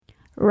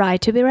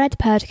Right to be Read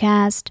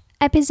podcast,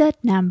 episode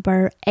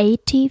number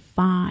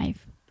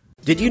 85.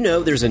 Did you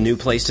know there's a new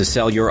place to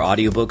sell your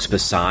audiobooks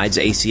besides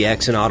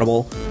ACX and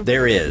Audible?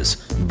 There is,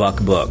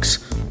 Buck Books.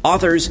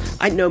 Authors,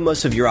 I know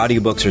most of your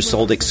audiobooks are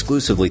sold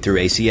exclusively through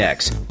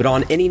ACX, but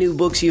on any new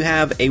books you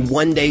have, a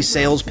one-day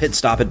sales pit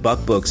stop at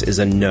Buck Books is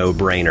a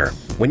no-brainer.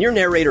 When your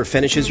narrator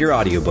finishes your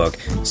audiobook,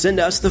 send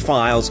us the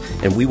files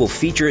and we will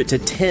feature it to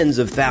tens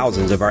of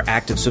thousands of our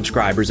active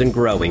subscribers and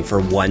growing for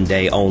one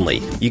day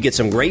only. You get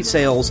some great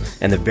sales,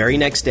 and the very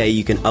next day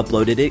you can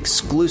upload it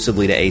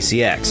exclusively to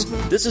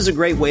ACX. This is a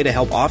great way to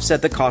help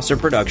offset the cost of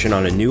production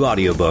on a new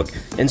audiobook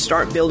and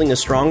start building a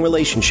strong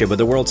relationship with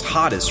the world's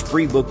hottest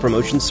free book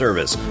promotion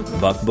service,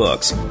 Buck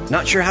Books.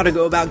 Not sure how to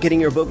go about getting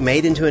your book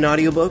made into an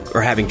audiobook,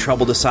 or having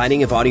trouble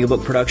deciding if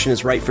audiobook production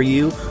is right for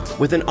you?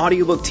 With an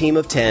audiobook team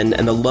of 10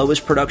 and the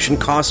lowest production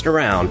cost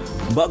around,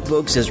 Buck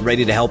Books is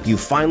ready to help you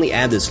finally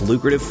add this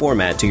lucrative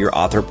format to your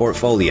author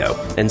portfolio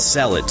and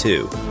sell it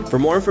too. For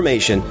more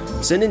information,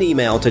 send an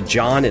email to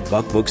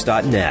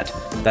john@buckbooks.net.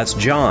 That's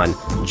John,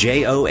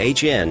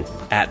 John,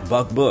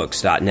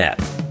 @buckbooks.net.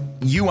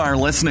 You are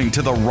listening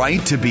to the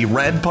Right to be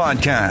Read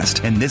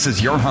podcast, and this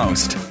is your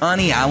host,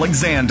 Ani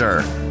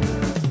Alexander.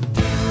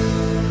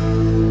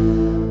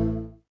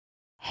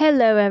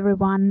 Hello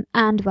everyone,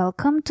 and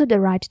welcome to the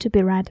Right to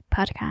be Read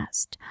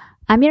podcast.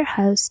 I'm your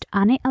host,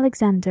 Ani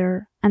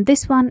Alexander, and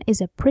this one is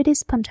a pretty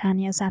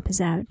spontaneous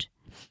episode.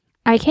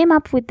 I came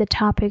up with the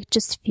topic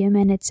just a few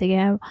minutes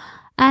ago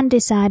and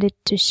decided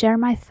to share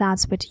my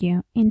thoughts with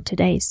you in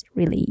today's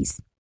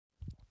release.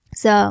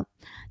 So,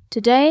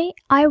 today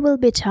I will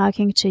be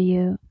talking to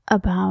you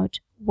about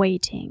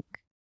waiting.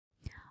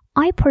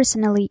 I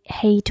personally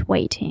hate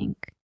waiting.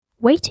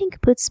 Waiting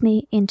puts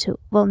me into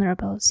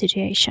vulnerable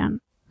situation.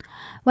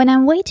 When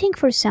I'm waiting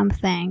for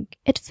something,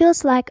 it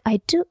feels like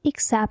I do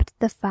accept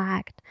the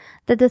fact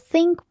that the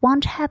thing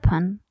won't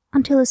happen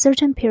until a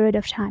certain period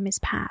of time is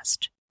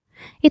passed.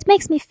 It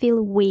makes me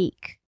feel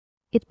weak.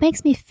 It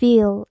makes me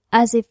feel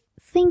as if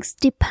things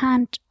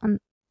depend on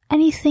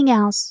anything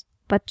else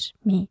but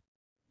me.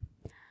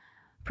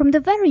 From the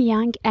very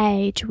young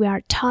age, we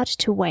are taught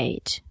to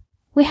wait.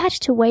 We had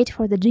to wait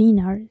for the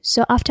dinner,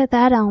 so after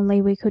that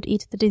only we could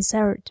eat the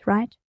dessert,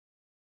 right?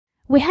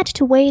 We had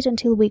to wait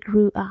until we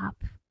grew up,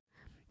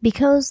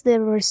 because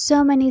there were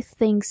so many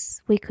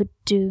things we could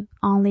do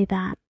only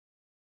then.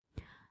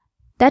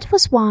 That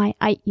was why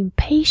I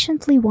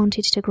impatiently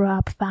wanted to grow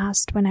up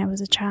fast when I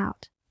was a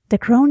child. The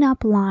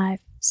grown-up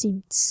life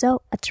seemed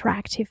so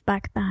attractive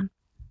back then.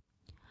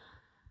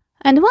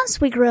 And once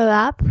we grow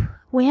up,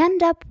 we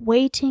end up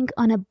waiting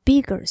on a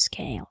bigger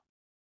scale.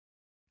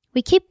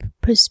 We keep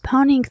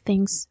postponing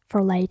things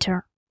for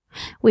later.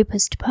 We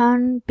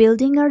postpone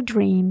building our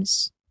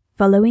dreams,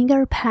 following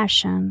our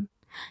passion,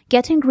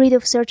 getting rid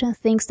of certain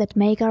things that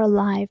make our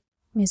life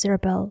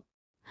miserable.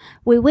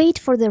 We wait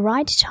for the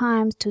right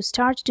time to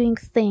start doing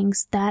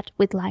things that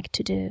we'd like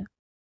to do.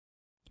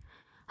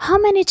 How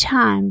many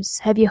times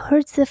have you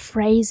heard the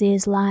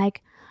phrases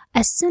like,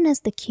 as soon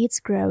as the kids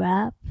grow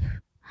up,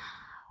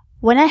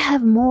 when I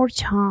have more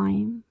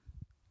time,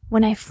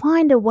 when I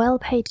find a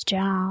well-paid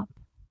job,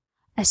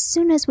 as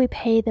soon as we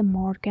pay the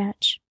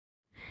mortgage?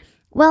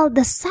 Well,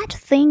 the sad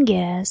thing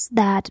is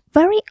that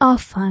very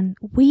often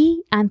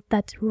we and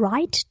that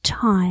right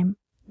time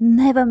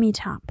never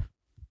meet up.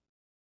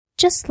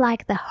 Just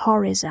like the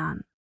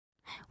horizon.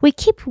 We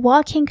keep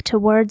walking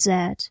towards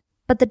it,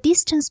 but the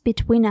distance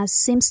between us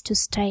seems to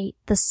stay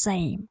the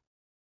same.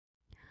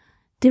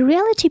 The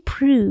reality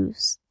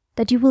proves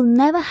that you will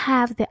never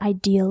have the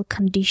ideal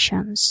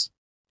conditions.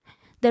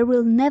 There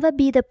will never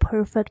be the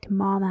perfect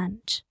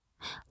moment.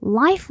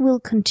 Life will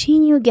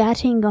continue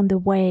getting on the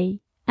way,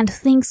 and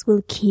things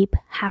will keep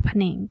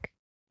happening.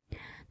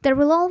 There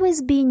will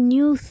always be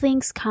new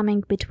things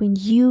coming between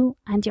you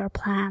and your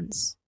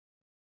plans.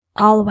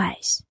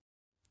 Always.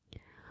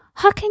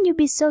 How can you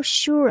be so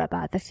sure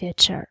about the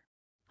future?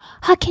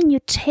 How can you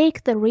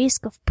take the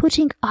risk of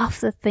putting off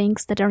the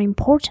things that are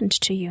important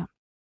to you?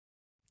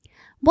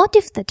 What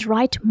if that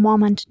right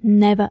moment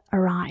never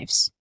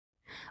arrives?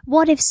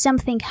 What if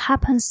something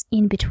happens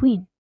in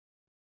between?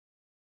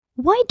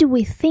 Why do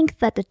we think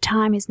that the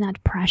time is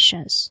not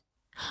precious?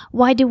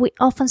 Why do we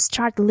often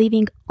start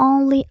living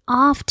only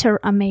after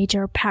a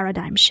major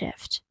paradigm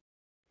shift?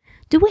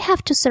 Do we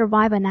have to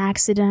survive an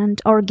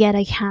accident or get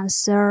a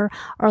cancer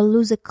or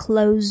lose a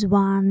close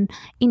one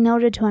in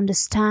order to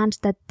understand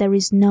that there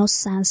is no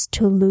sense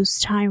to lose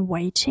time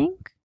waiting?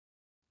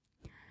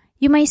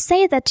 You may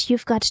say that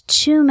you've got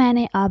too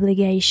many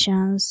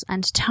obligations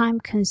and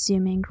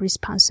time-consuming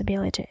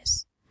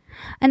responsibilities.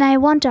 And I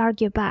won't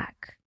argue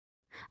back.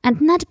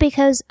 And not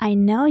because I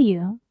know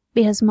you,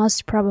 because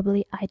most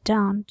probably I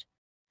don't.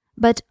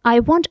 But I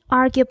won't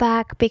argue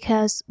back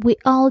because we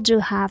all do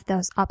have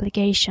those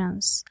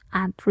obligations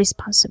and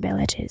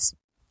responsibilities.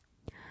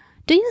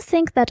 Do you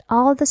think that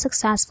all the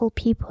successful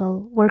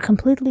people were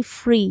completely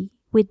free,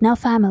 with no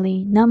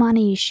family, no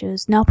money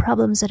issues, no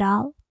problems at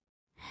all?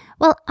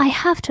 Well, I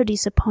have to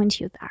disappoint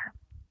you there.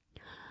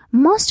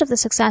 Most of the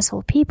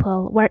successful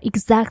people were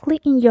exactly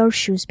in your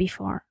shoes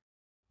before.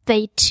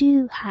 They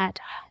too had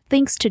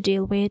things to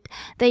deal with.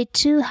 They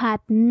too had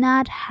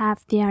not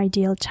have the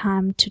ideal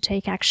time to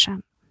take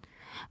action.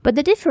 But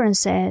the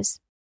difference is,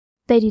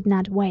 they did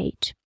not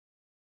wait.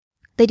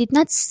 They did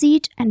not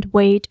sit and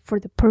wait for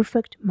the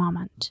perfect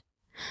moment.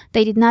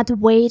 They did not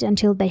wait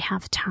until they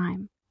have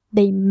time.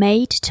 They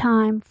made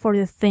time for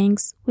the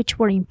things which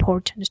were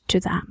important to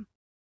them.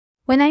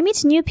 When I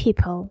meet new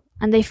people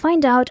and they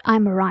find out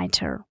I'm a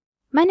writer,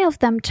 many of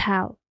them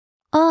tell,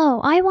 "Oh,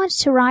 I want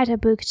to write a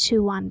book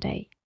too one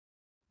day."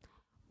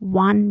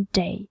 One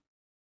day.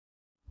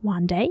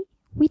 One day?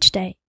 Which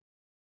day?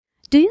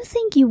 Do you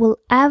think you will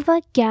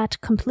ever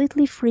get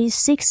completely free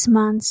 6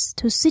 months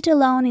to sit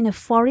alone in a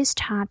forest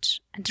hut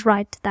and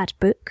write that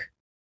book?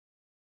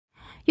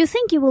 You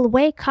think you will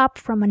wake up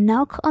from a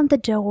knock on the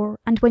door,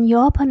 and when you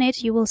open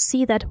it, you will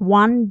see that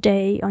one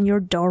day on your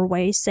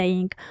doorway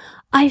saying,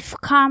 "I've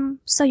come,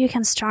 so you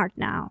can start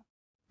now."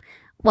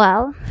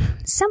 Well,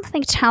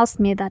 something tells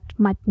me that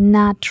might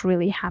not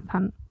really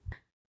happen.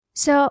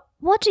 So,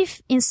 what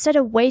if instead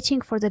of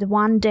waiting for that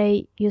one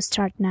day, you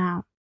start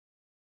now?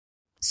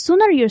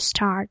 Sooner you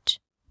start,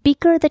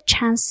 bigger the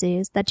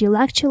chances that you'll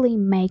actually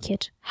make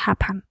it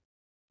happen.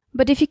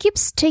 But if you keep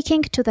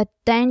sticking to that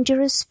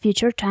dangerous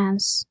future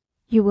tense,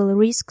 you will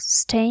risk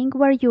staying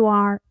where you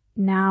are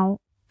now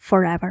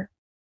forever.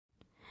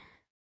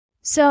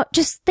 So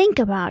just think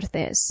about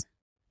this.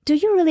 Do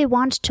you really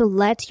want to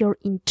let your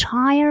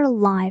entire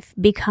life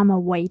become a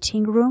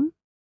waiting room?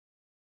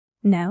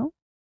 No?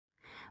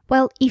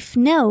 Well, if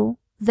no,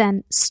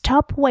 then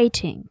stop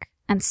waiting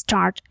and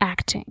start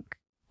acting.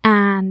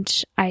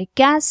 And I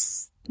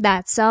guess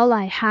that's all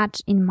I had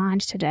in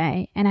mind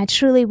today, and I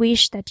truly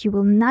wish that you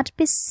will not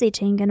be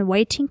sitting and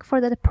waiting for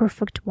that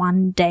perfect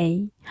one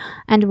day,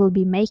 and will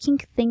be making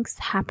things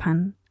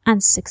happen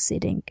and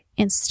succeeding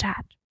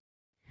instead.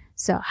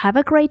 So have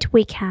a great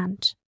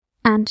weekend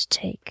and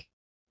take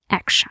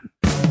action.